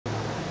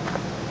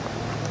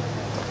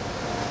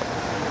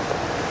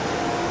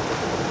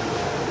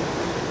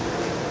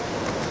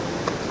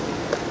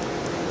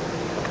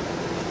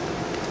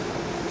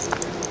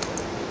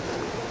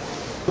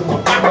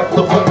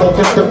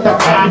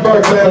Happy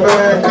birthday,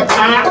 man.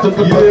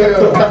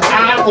 Yeah.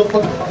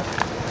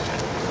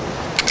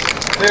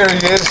 There he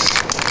is.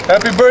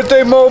 Happy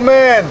birthday, Mol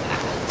Man.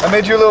 I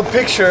made you a little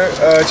picture.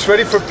 It's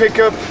ready for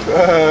pickup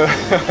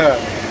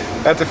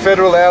at the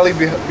Federal Alley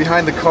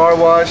behind the car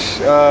wash.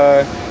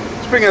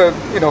 Just bring a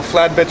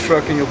flatbed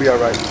truck and you'll be all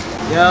right.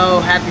 Yo,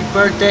 happy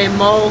birthday,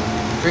 Mo.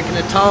 Drinking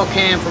a tall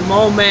can for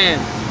Mol Man.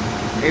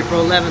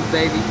 April 11th,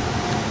 baby.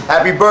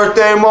 Happy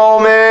birthday, Mol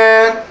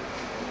Man.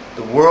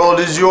 The world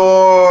is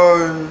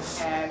yours.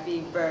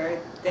 Happy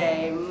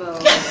birthday, Mol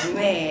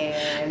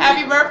Man.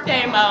 Happy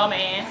birthday, Mol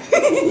Man.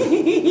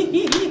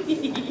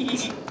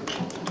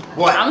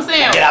 What? I'm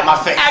saying, get out my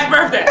face. Happy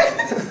birthday.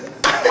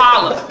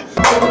 Holla.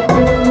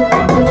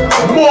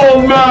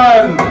 Mol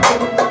Man.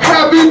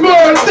 Happy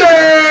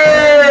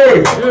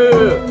birthday.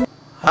 Yeah.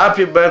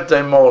 Happy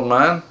birthday, Mol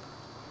Man.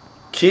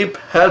 Keep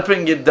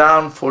helping it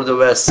down for the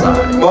West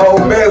Side. Mo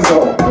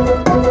Bizzle.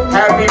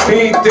 Happy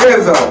B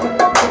Dizzle.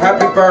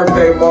 Happy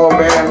birthday, Mo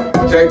Man.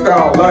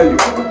 J-Thon, love you.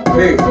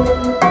 Peace.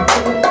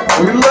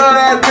 We love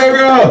that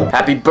nigga.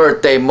 Happy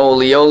birthday,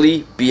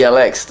 Molioli,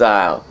 BLX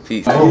style.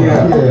 Peace. Hey,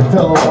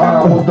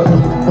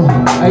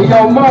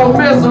 yo, Mo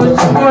Bizzle,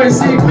 it's your boy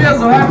C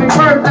Bizzle. Happy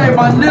birthday,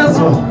 my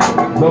nizzle.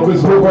 Love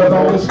is real, but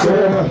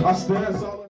I stand